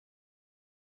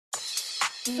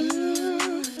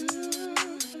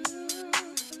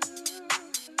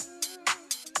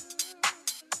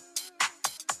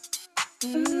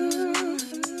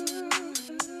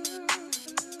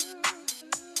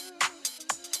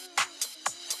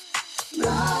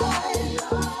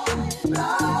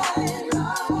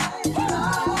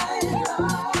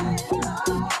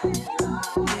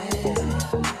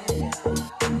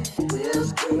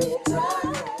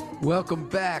Welcome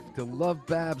back to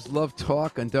LoveBabz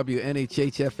LoveTalk on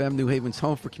WNHH-FM, New Haven's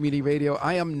home for community radio.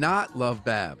 I am not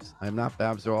LoveBabz. I am not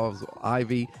Babz Rawls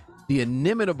Ivy, the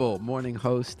inimitable morning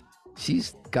host.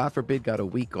 She's, God forbid, got a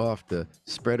week off to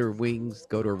spread her wings,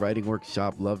 go to a writing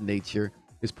workshop, love nature.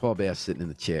 Here's Paul Bass sitting in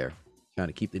the chair, trying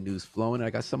to keep the news flowing. I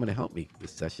got someone to help me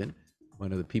this session.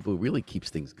 One of the people who really keeps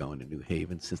things going in New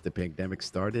Haven since the pandemic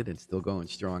started and still going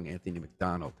strong, Anthony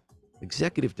McDonald,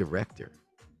 Executive Director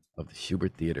of the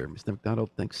Shubert Theater. Mr. McDonald,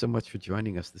 thanks so much for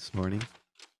joining us this morning.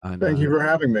 Thank you for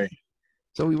having me.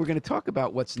 So we were going to talk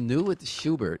about what's new at the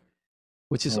Shubert,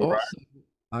 which is also,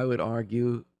 I would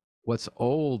argue, what's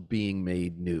old being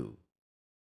made new.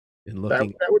 In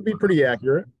looking, that would be pretty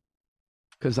accurate.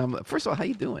 Because first of all, how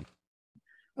you doing?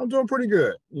 I'm doing pretty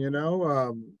good. You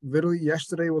know, literally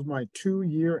yesterday was my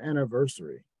 2-year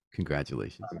anniversary.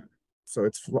 Congratulations. So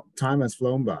time has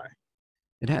flown by.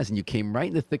 It has, and you came right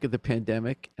in the thick of the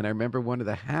pandemic. And I remember one of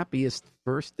the happiest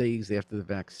first days after the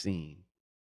vaccine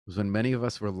was when many of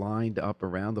us were lined up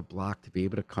around the block to be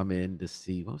able to come in to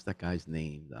see, what was that guy's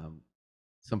name?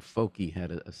 Some folkie had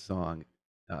a song.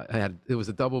 It was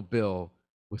a double bill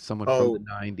with someone from the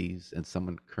 90s and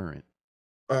someone current.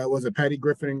 Was it Patty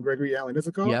Griffin and Gregory Allen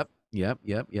Isikoff? Yep.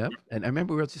 And I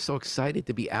remember we were just so excited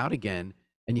to be out again.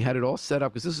 And you had it all set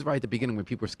up, because this is right at the beginning when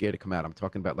people were scared to come out. I'm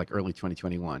talking about like early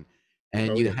 2021.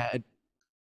 And you had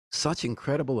such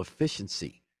incredible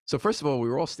efficiency. So first of all, we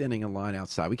were all standing in line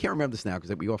outside. We can't remember this now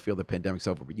because we all feel the pandemic's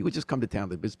over. But you would just come to town,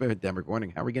 the pandemic,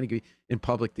 wondering how are we going to be in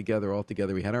public together, all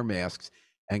together. We had our masks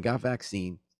and got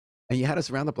vaccine. And you had us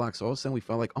around the block. So all of a sudden we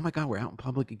felt like, oh my God, we're out in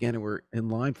public again and we're in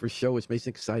line for a show, which makes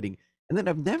it exciting. And then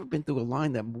I've never been through a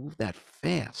line that moved that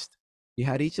fast. You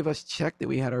had each of us check that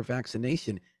we had our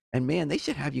vaccination. And man, they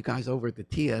should have you guys over at the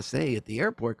TSA at the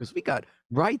airport, because we got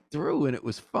right through and it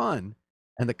was fun.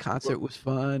 And the concert was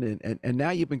fun, and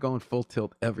now you've been going full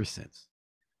tilt ever since.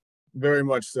 Very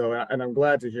much so, and I'm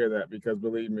glad to hear that, because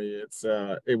believe me,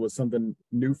 it was something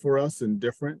new for us and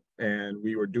different, and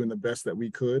we were doing the best that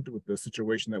we could with the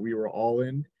situation that we were all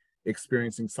in,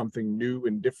 experiencing something new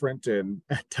and different, and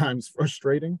at times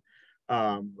frustrating.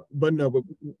 But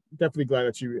definitely glad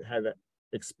that you had that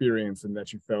experience and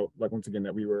that you felt like, once again,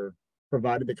 that we were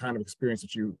provided the kind of experience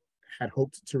that you had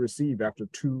hoped to receive after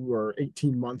 2 or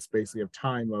 18 months basically of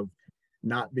time of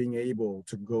not being able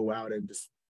to go out and just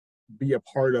be a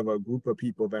part of a group of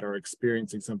people that are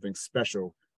experiencing something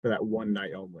special for that one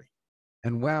night only.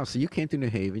 And wow, so you came to New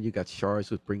Haven, you got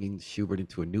charged with bringing Shubert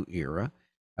into a new era.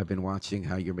 I've been watching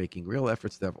how you're making real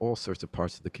efforts to have all sorts of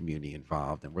parts of the community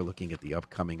involved, and we're looking at the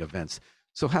upcoming events.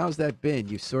 So how's that been?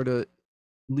 You sort of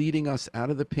leading us out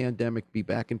of the pandemic, be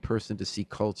back in person to see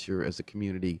culture as a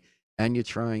community, and you're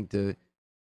trying to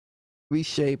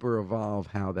reshape or evolve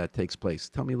how that takes place.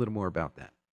 Tell me a little more about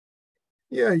that.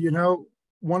 Yeah, you know,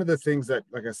 one of the things that,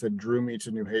 like I said, drew me to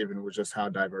New Haven was just how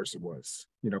diverse it was.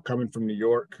 You know, coming from New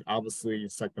York, obviously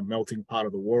it's like the melting pot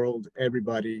of the world.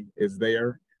 Everybody is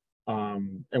there.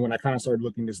 And when I kind of started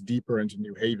looking this deeper into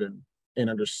New Haven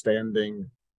and understanding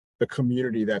the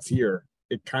community that's here,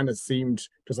 it kind of seemed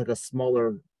just like a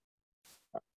smaller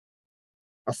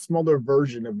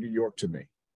version of New York to me,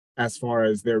 as far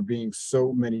as there being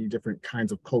so many different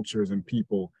kinds of cultures and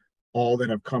people, all that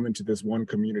have come into this one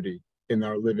community and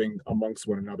are living amongst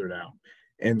one another now.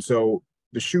 And so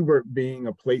the Shubert being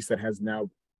a place that has now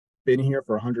been here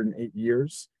for 108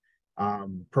 years,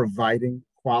 providing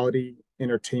quality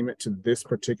entertainment to this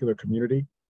particular community,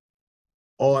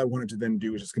 all I wanted to then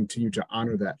do is just continue to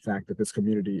honor that fact that this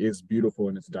community is beautiful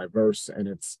and it's diverse, and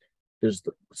there's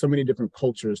so many different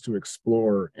cultures to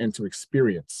explore and to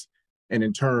experience. And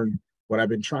in turn, what I've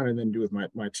been trying to then do with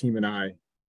my team and I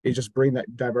is just bring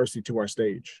that diversity to our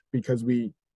stage, because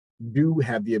we do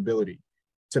have the ability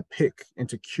to pick and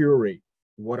to curate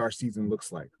what our season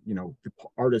looks like. You know, the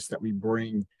artists that we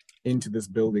bring into this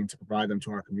building to provide them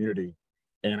to our community.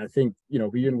 And I think, you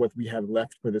know, even what we have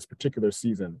left for this particular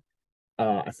season,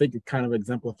 I think it kind of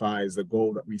exemplifies the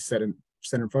goal that we set in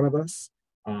front of us.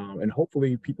 And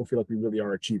hopefully people feel like we really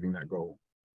are achieving that goal.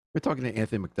 We're talking to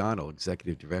Anthony McDonald,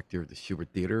 Executive Director of the Shubert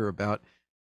Theater, about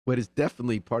what is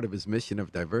definitely part of his mission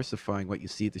of diversifying what you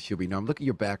see at the Shubert. Now, I'm looking at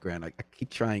your background. I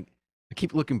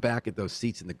keep looking back at those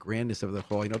seats and the grandness of the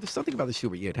hall. You know, there's something about the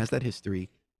Shubert. Yeah, it has that history.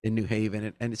 in New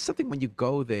Haven, and it's something when you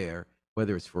go there,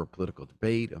 whether it's for a political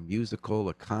debate, a musical,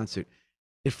 a concert,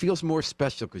 it feels more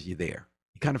special because you're there.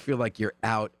 You kind of feel like you're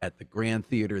out at the Grand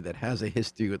Theater that has a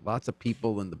history with lots of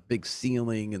people and the big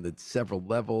ceiling and the several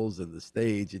levels and the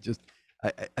stage. It just,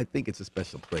 I think it's a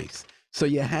special place. So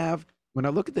you have, when I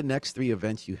look at the next three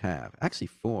events you have, actually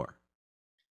four,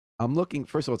 I'm looking,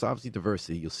 first of all, it's obviously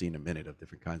diversity. You'll see in a minute of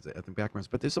different kinds of ethnic backgrounds,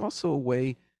 but there's also a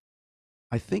way,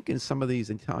 I think, in some of these,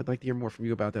 and I'd like to hear more from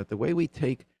you about that, the way we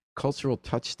take cultural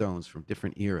touchstones from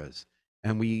different eras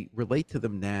and we relate to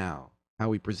them now, how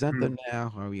we present Mhm. them now,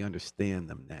 how we understand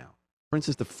them now. For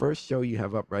instance, the first show you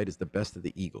have up, right, is the Best of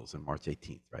the Eagles on March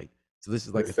 18th, right? So this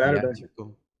is like This a Saturday.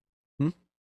 theatrical. Hmm?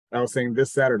 I was saying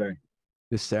this Saturday.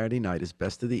 This Saturday night is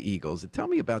Best of the Eagles. And tell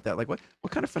me about that. Like, what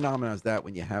kind of phenomenon is that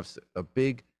when you have a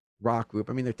big rock group?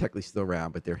 I mean, they're technically still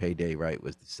around, but their heyday, right,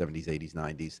 was the 70s, 80s,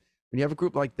 90s. When you have a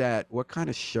group like that, what kind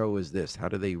of show is this? How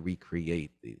do they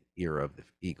recreate the era of the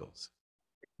Eagles?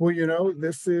 Well,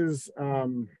 this is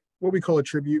what we call a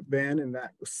tribute band in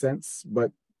that sense,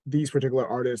 but these particular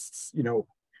artists,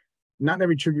 not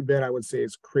every tribute band I would say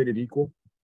is created equal.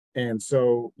 And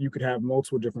so you could have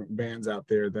multiple different bands out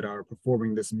there that are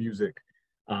performing this music.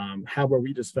 However,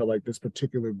 we just felt like this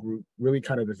particular group really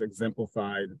kind of just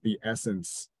exemplified the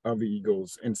essence of the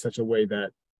Eagles in such a way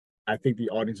that I think the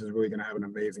audience is really going to have an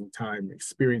amazing time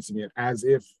experiencing it as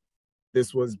if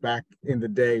this was back in the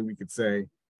day, we could say,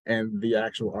 and the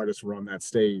actual artists were on that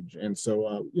stage. And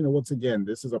so, once again,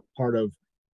 this is a part of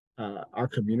our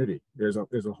community. There's a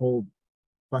whole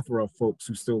plethora of folks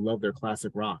who still love their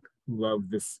classic rock, who love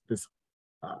this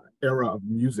era of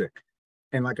music.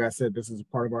 And like I said, this is a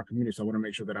part of our community, so I want to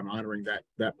make sure that I'm honoring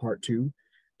that part too.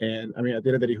 And I mean, at the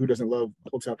end of the day, who doesn't love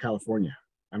Hotel California?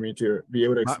 I mean, to be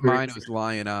able to Mine experience it, was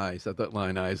Lion Eyes. I thought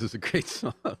Lion Eyes was a great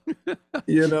song. so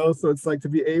it's like to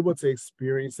be able to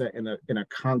experience that in a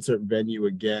concert venue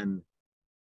again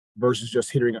versus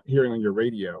just hearing on your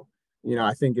radio.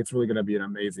 I think it's really going to be an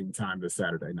amazing time this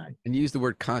Saturday night. And you use the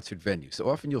word concert venue. So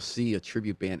often you'll see a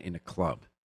tribute band in a club.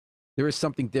 There is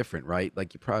something different, right?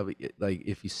 Like you probably like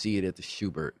if you see it at the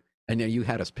Shubert. And now you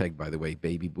had us pegged, by the way,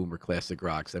 baby boomer classic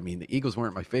rocks. I mean, the Eagles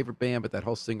weren't my favorite band, but that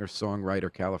whole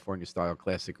singer-songwriter California style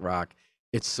classic rock,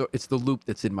 it's the loop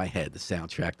that's in my head, the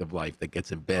soundtrack of life that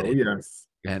gets Oh embedded. yes.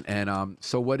 And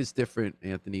so what is different,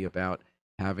 Anthony, about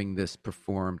having this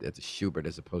performed at the Shubert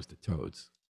as opposed to Toads?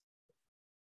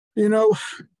 You know,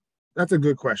 that's a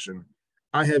good question.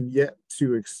 I have yet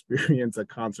to experience a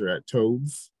concert at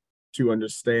Toads to Or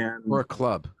understand, a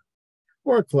club?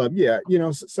 or a club. Yeah,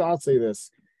 so I'll say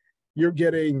this. You're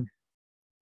getting,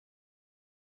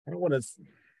 I don't want to,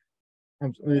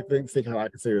 let me think how I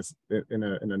can say this in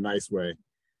a nice way.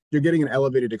 You're getting an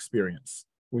elevated experience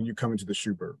when you come into the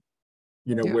Schubert,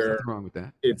 Yeah, there's where nothing wrong with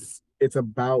that. it's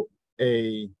about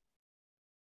a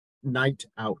night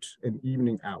out, an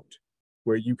evening out,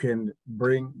 where you can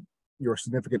bring your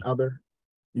significant other,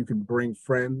 you can bring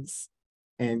friends,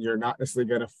 and you're not going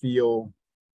to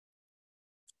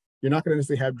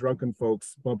necessarily have drunken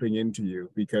folks bumping into you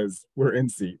because we're in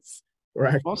seats.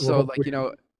 We're Also, like,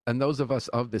 hopefully, and those of us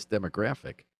of this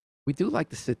demographic, we do like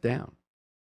to sit down.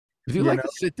 We do you like know, to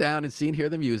sit down and see and hear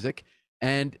the music.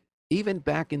 And even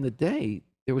back in the day,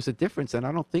 there was a difference, and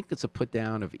I don't think it's a put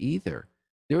down of either.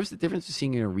 There was the difference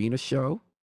between seeing an arena show,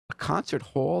 a concert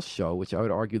hall show, which I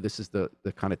would argue this is the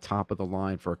kind of top of the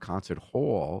line for a concert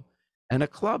hall, and a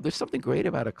club. There's something great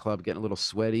about a club getting a little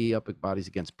sweaty, up with bodies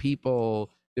against people.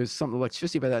 There's something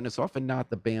electricity about that, and it's often not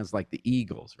the bands like the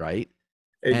Eagles, right?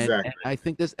 And exactly. I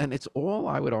think this, and it's all,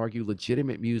 I would argue,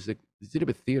 legitimate music,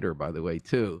 legitimate theater, by the way,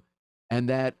 too. And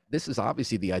that this is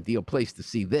obviously the ideal place to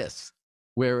see this.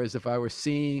 Whereas if I were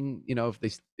seeing,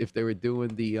 if they were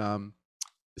doing the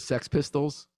Sex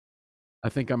Pistols, I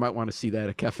think I might want to see that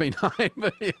at Cafe Nine.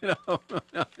 But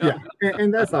Yeah,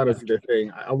 and that's honestly the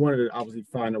thing. I wanted to obviously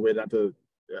find a way not to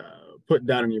put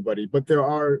down anybody, but there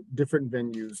are different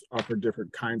venues offer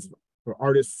different kinds of for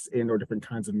artists and or different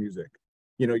kinds of music.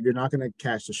 You're not going to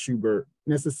catch a Schubert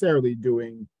necessarily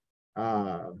doing,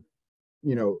 uh,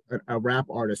 a rap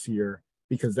artist here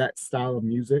because that style of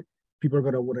music, people are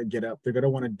going to want to get up, they're going to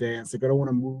want to dance, they're going to want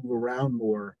to move around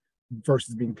more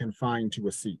versus being confined to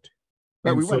a seat.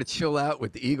 right, And we want so, to chill out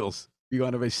with the Eagles. You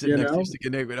want to be sitting you next to your know,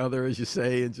 significant other, as you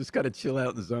say, and just kind of chill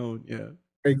out in the zone. Yeah.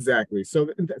 exactly. So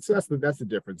that's the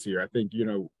difference here. I think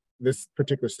this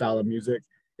particular style of music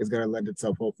is going to lend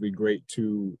itself hopefully great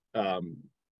to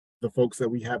the folks that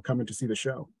we have coming to see the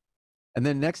show. And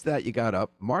then next that you got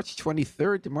up March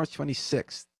 23rd to March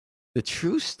 26th, the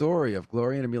true story of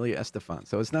Gloria and Amelia Estefan.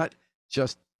 So it's not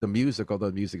just the music, although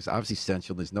the music is obviously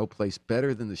essential. There's no place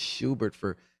better than the Schubert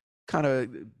for kind of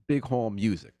big hall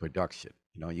music production.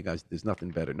 You know, you guys, there's nothing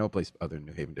better, no place other than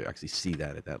New Haven to actually see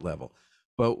that at that level.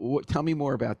 But tell me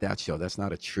more about that show. That's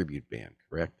not a tribute band,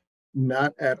 correct?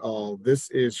 Not at all. This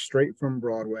is straight from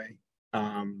Broadway.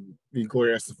 The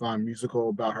Gloria Estefan musical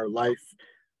about her life,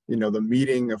 the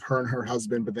meeting of her and her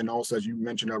husband, but then also, as you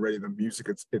mentioned already, the music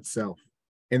itself.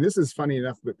 And this is funny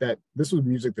enough that this was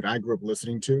music that I grew up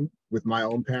listening to with my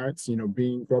own parents,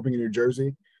 being growing up in New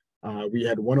Jersey. We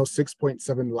had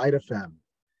 106.7 Light FM,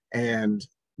 and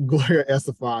Gloria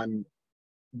Estefan,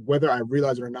 whether I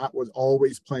realized it or not, was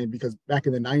always playing because back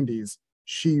in the 90s,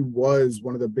 she was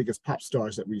one of the biggest pop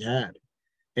stars that we had.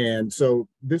 And so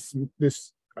this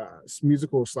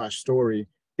musical slash story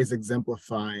is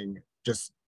exemplifying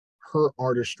just her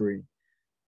artistry,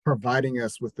 providing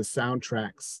us with the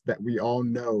soundtracks that we all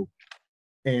know,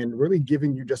 and really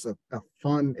giving you just a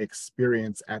fun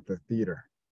experience at the theater.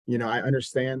 I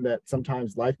understand that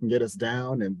sometimes life can get us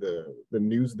down and the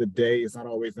news of the day is not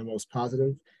always the most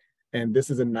positive. And this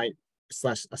is a night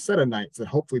slash a set of nights that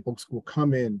hopefully folks will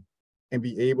come in and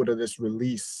be able to just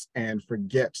release and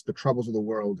forget the troubles of the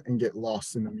world and get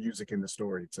lost in the music and the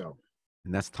story itself.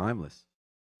 And that's timeless.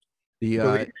 The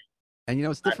Believe me, and you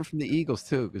know it's I, different from the Eagles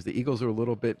too, because the Eagles are a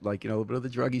little bit like a little bit of the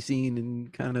druggy scene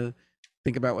and kind of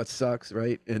think about what sucks,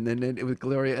 right? And then with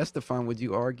Gloria Estefan, would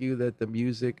you argue that the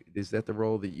music is that the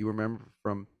role that you remember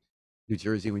from New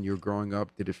Jersey when you were growing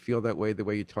up? Did it feel that way, the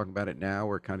way you're talking about it now,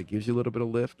 where it kind of gives you a little bit of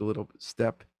lift, a little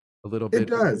step, a little it bit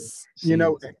does, seems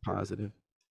positive?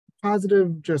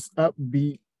 positive, just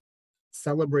upbeat,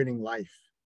 celebrating life.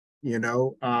 You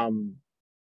know,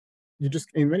 you just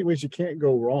in many ways you can't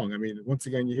go wrong. I mean, once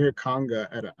again, you hear conga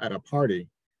at a party,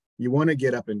 you want to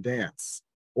get up and dance,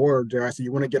 or dare I say,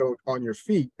 you want to get on your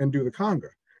feet and do the conga.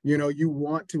 You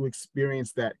want to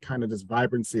experience that kind of this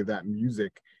vibrancy of that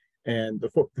music. And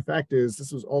the fact is,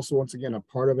 this was also once again a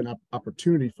part of an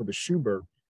opportunity for the Shubert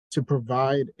to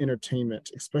provide entertainment,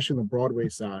 especially on the Broadway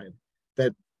side,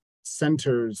 that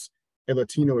centers a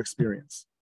Latino experience,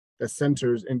 that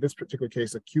centers, in this particular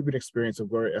case, a Cuban experience of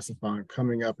Gloria Estefan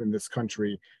coming up in this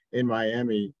country in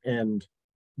Miami and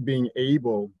being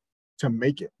able to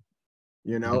make it,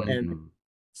 and Mm.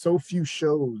 so few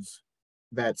shows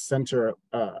that center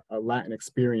a Latin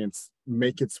experience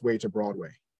make its way to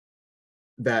Broadway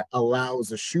that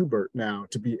allows a Shubert now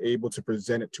to be able to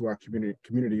present it to our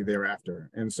community thereafter.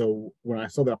 And so when I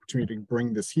saw the opportunity to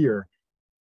bring this here,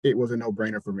 it was a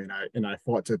no-brainer for me, and I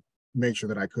fought to make sure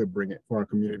that I could bring it for our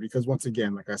community because once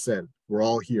again, like I said, we're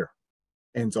all here,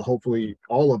 and so hopefully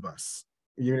all of us,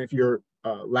 even if you're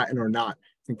Latin or not,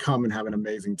 can come and have an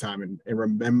amazing time and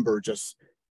remember just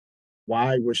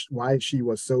why she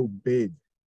was so big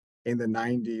in the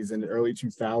 90s and the early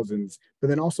 2000s, but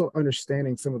then also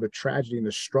understanding some of the tragedy and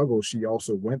the struggle she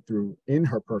also went through in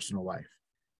her personal life.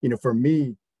 For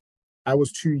me, I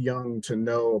was too young to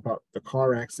know about the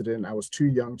car accident. I was too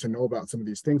young to know about some of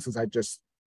these things because I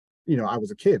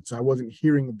was a kid. So I wasn't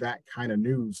hearing that kind of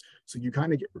news. So you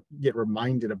kind of get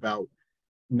reminded about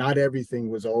not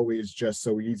everything was always just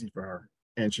so easy for her.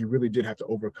 And she really did have to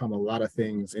overcome a lot of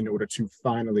things in order to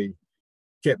finally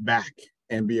get back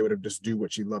and be able to just do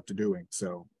what she loved to doing.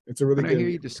 So it's a really When I hear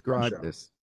good you fun describe show. this,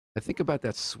 I think about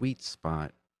that sweet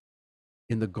spot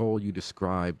in the goal you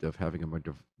described of having a more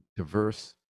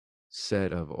diverse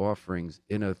set of offerings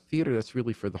in a theater that's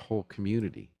really for the whole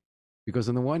community. Because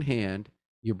on the one hand,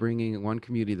 you're bringing one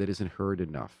community that isn't heard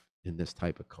enough in this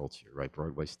type of culture, right?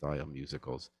 Broadway style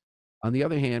musicals. On the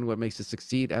other hand, what makes it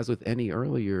succeed, as with any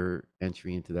earlier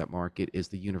entry into that market, is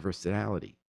the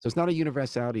universality. So it's not a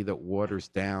universality that waters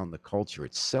down the culture.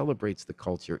 It celebrates the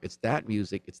culture. It's that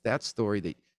music, it's that story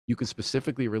that you can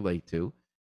specifically relate to.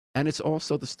 And it's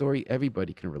also the story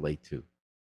everybody can relate to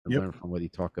and Yep. learn from, whether you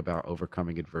talk about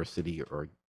overcoming adversity or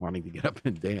wanting to get up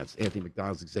and dance. Anthony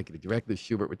McDonald's executive director,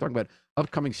 Shubert. We're talking about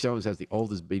upcoming shows as the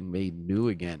old is being made new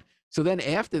again. So then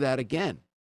after that, again,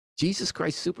 Jesus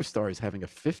Christ Superstar is having a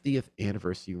 50th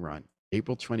anniversary run,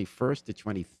 April 21st to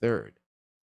 23rd.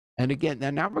 And again,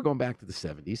 now we're going back to the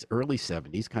 70s, early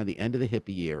 70s, kind of the end of the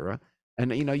hippie era.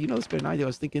 And it's been an idea. I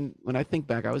was thinking, when I think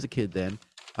back, I was a kid then.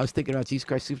 I was thinking about Jesus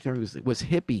Christ Superstar was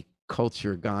hippie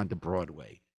culture gone to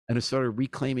Broadway, and it started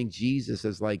reclaiming Jesus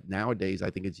as, like, nowadays I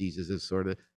think of Jesus as sort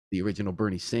of the original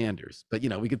Bernie Sanders. But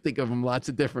we could think of him lots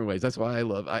of different ways. That's why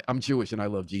I'm Jewish and I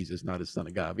love Jesus, not his son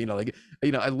of God.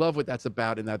 I love what that's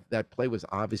about, and that play was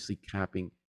obviously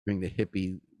capping bring the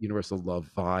hippie universal love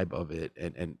vibe of it,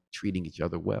 and treating each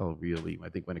other well, really, I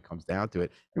think, when it comes down to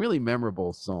it. And really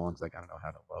memorable songs like I Don't Know How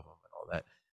to Love Them and all that.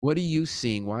 What are you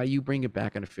seeing? Why you bring it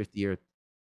back on a 50-year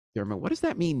experiment? What does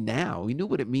that mean now? We knew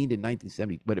what it meant in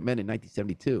 1970, what it meant in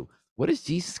 1972. What does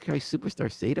Jesus Christ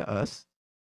Superstar say to us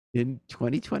in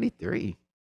 2023?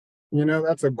 You know,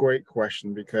 that's a great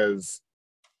question because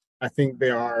I think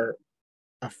there are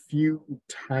a few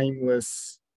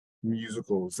timeless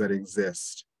musicals that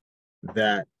exist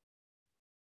that,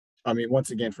 I mean,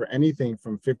 once again, for anything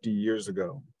from 50 years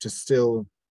ago to still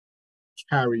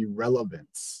carry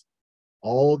relevance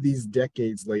all these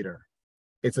decades later,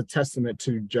 it's a testament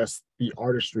to just the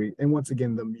artistry and once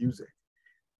again, the music.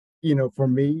 You know, for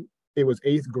me, it was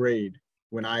eighth grade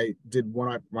when I did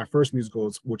one of my first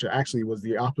musicals, which actually was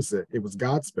the opposite. It was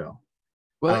Godspell.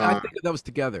 Well, I Uh, think of those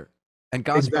together, and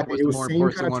gospel exactly. was It the was more same kind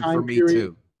important of one for time me period,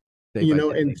 too, day you by know,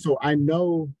 and day. so I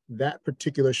know that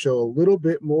particular show a little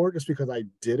bit more just because I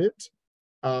did it.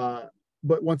 Uh,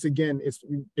 but once again,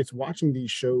 it's watching these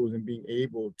shows and being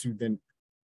able to then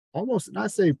almost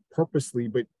not say purposely,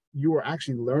 but you are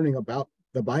actually learning about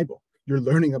the Bible. You're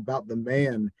learning about the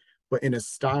man, but in a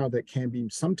style that can be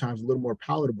sometimes a little more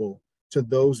palatable to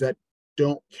those that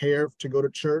don't care to go to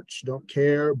church, don't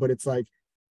care, but it's like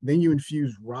then you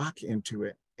infuse rock into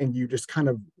it and you just kind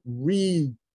of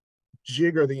rejigger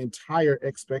the entire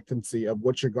expectancy of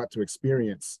what you're got to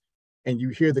experience. And you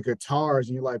hear the guitars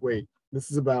and you're like, wait,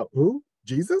 this is about who?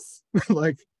 Jesus?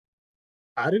 Like,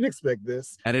 I didn't expect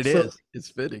this. And it So is. It's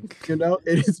fitting. you know,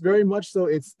 it is very much so.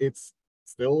 It's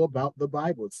still about the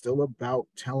Bible. It's still about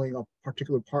telling a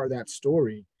particular part of that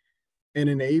story and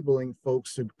enabling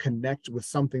folks to connect with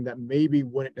something that maybe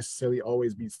wouldn't necessarily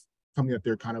always be something that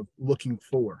they're kind of looking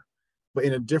for, but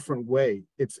in a different way.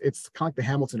 It's kind of like the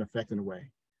Hamilton effect in a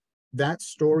way. That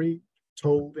story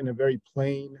told in a very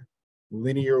plain,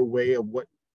 linear way of what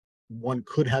one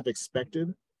could have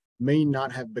expected may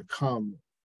not have become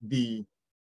the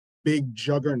big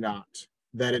juggernaut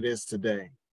that it is today.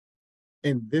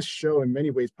 And this show, in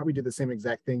many ways, probably did the same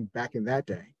exact thing back in that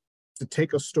day to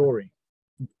take a story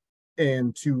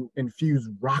and to infuse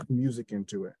rock music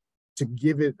into it, to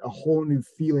give it a whole new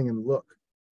feeling and look.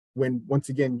 When once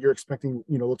again, you're expecting,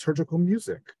 you know, liturgical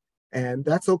music. And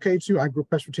that's okay too. I grew up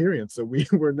Presbyterian, so we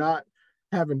were not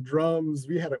having drums.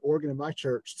 We had an organ in my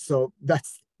church. So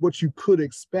that's what you could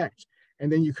expect.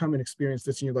 And then you come and experience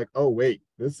this and you're like, oh wait,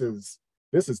 this is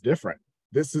different.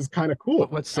 This is kind of cool.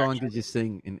 What song did you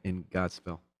sing in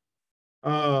Godspell?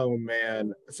 Oh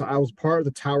man. So I was part of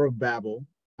the Tower of Babel.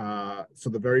 So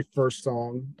the very first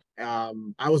song,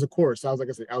 I was a chorus. I was like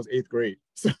I said, I was eighth grade.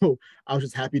 So I was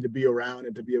just happy to be around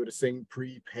and to be able to sing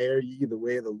Prepare Ye the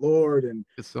Way of the Lord and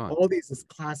Good song. all these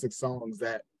classic songs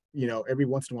that, you know, every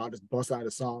once in a while I just bust out a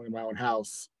song in my own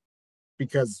house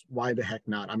because why the heck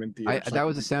not? I'm in I theater. So I that can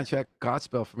was a do that. soundtrack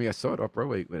Godspell for me. I saw it off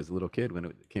Broadway as a little kid when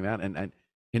it came out, and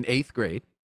in eighth grade,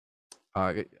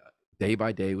 uh, Day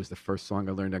by Day was the first song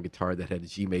I learned on guitar that had a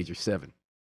G major seven.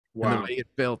 And the way Wow. it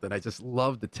built, and I just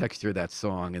loved the texture of that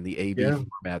song and the A-B Yeah.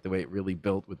 format, the way it really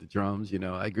built with the drums, you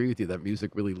know, I agree with you, that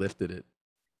music really lifted it.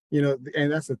 You know, and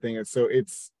that's the thing. So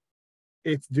it's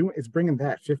bringing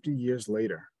that 50 years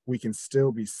later we can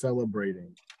still be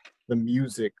celebrating the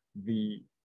music, the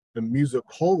music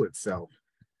whole itself.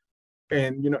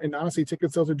 And you know, and honestly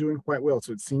ticket sales are doing quite well,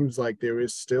 so it seems like there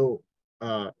is still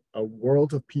a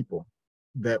world of people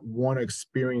that want to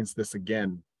experience this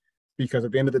again, because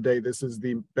at the end of the day this is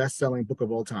the best selling book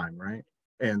of all time, right?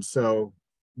 And so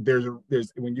there's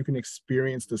when you can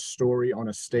experience the story on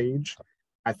a stage,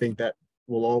 I think that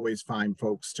will always find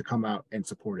folks to come out and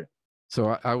support it.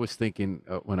 So I was thinking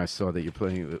when I saw that you're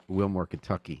playing Wilmore,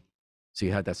 Kentucky, so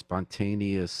you had that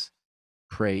spontaneous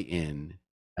pray in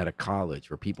at a college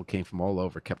where people came from all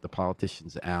over, kept the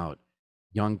politicians out,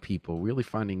 young people really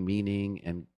finding meaning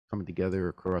and coming together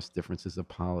across differences of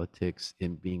politics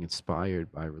and being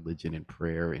inspired by religion and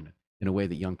prayer in a way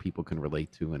that young people can relate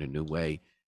to in a new way.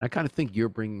 I kind of think you're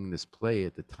bringing this play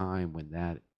at the time when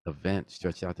that event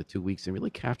stretched out to 2 weeks and really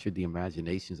captured the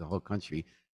imaginations of the whole country.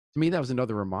 To me, that was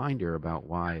another reminder about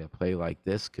why a play like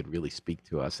this could really speak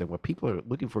to us and what people are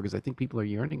looking for, because I think people are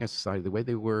yearning a society the way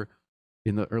they were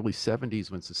in the early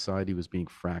 70s when society was being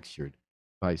fractured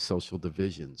by social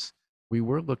divisions. We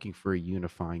were looking for a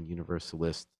unifying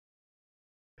universalist,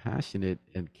 passionate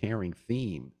and caring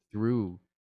theme through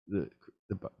the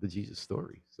the Jesus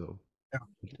story. So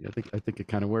I think it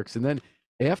kind of works. And then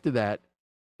after that,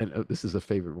 and this is a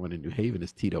favorite one in New Haven,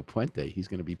 is Tito Puente. He's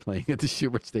going to be playing at the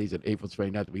Shubert stage on April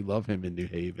 29th. We love him in New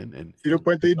Haven, and Tito the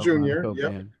Puente Jr. Monaco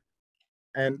Yep. band.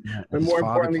 And Yeah, and but his more father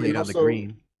importantly, he played on the also,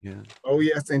 green. Yeah. oh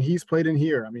yes, and he's played in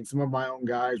here. I mean, some of my own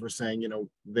guys were saying, you know,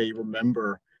 they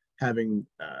remember having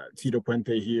Tito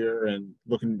Puente here and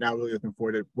really looking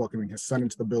forward to welcoming his son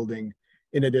into the building,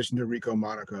 in addition to Rico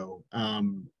Monaco,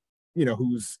 you know,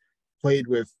 who's played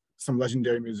with some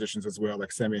legendary musicians as well,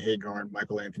 like Sammy Hagar and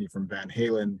Michael Anthony from Van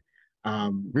Halen.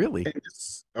 Really?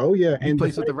 Oh yeah, He and the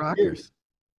plays with funny the thing is, Rockers.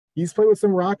 he's played with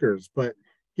some rockers, but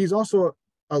he's also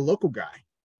a local guy.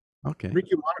 Okay.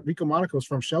 Rico Monaco's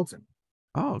from Shelton.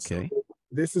 Oh, So okay.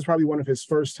 this is probably one of his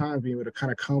first times being able to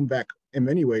kind of come back in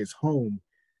many ways home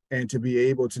and to be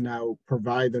able to now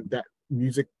provide that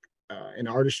music and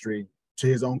artistry to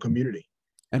his own community.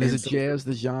 And is And it so jazz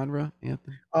the genre,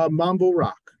 Anthony? mambo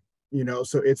rock,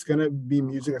 so it's gonna be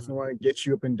music that's Oh. gonna get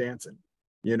you up and dancing,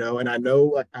 and I know,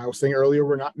 like I was saying earlier,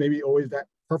 we're not maybe always that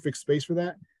perfect space for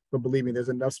that, but believe me, there's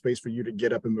enough space for you to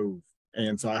get up and move.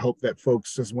 And so I hope that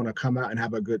folks just want to come out and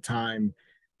have a good time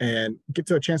and get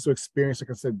to a chance to experience, like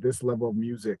I said, this level of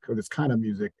music or this kind of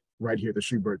music right here at the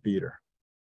Shubert Theater.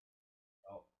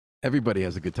 Everybody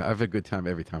has a good time. I've had a good time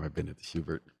every time I've been at the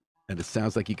Shubert. And it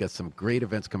sounds like you got some great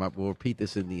events coming up. We'll repeat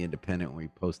this in the Independent when we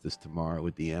post this tomorrow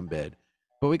with the embed.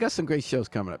 But we got some great shows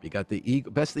coming up. You got the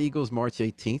Best of the Eagles March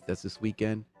 18th. That's this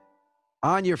weekend.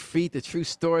 On Your Feet, the true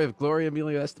story of Gloria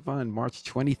Emilio Estefan, March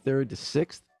 23rd to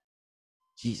 6th.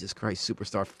 Jesus Christ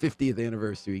Superstar 50th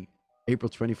anniversary, April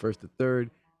 21st to 3rd.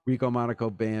 Rico Monaco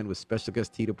Band with special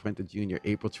guest Tito Puente Jr.,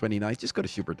 April 29th. Just go to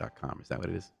Shubert.com. Is that what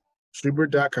it is?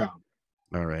 Shubert.com.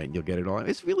 All right, and you'll get it all.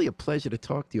 It's really a pleasure to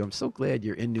talk to you. I'm so glad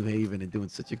you're in New Haven and doing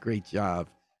such a great job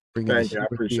bringing the Thank you. I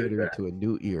Shubert appreciate Theater that. into a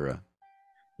new era.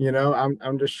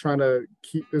 I'm just trying to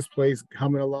keep this place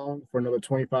humming along for another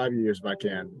 25 years if I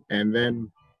can.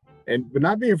 But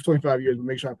not being for 25 years, but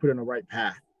make sure I put it on the right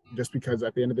path. Just because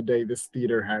at the end of the day, this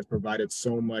theater has provided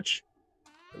so much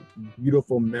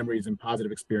beautiful memories and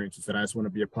positive experiences that I just want to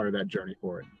be a part of that journey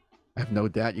for it. I have no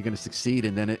doubt you're going to succeed.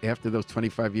 And then after those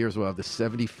 25 years, we'll have the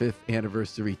 75th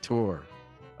anniversary tour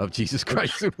of Jesus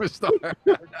Christ Superstar.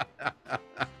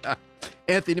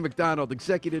 Anthony McDonald,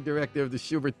 Executive Director of the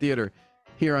Shubert Theater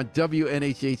here on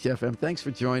WNHH-FM. Thanks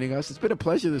for joining us. It's been a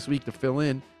pleasure this week to fill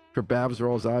in for Babz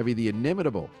Rawls-Ivy, the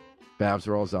inimitable Babz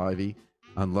Rawls-Ivy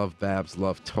on LoveBabz,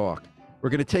 LoveTalk. We're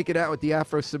going to take it out with the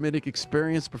Afro-Semitic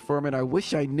Experience performing I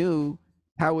Wish I Knew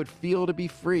How It'd Feel to Be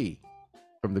Free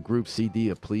from the group CD,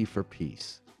 A Plea for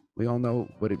Peace. We all know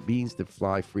what it means to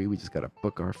fly free. We just got to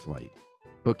book our flight.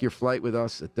 Book your flight with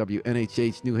us at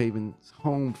WNHH, New Haven's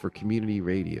home for community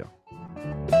radio.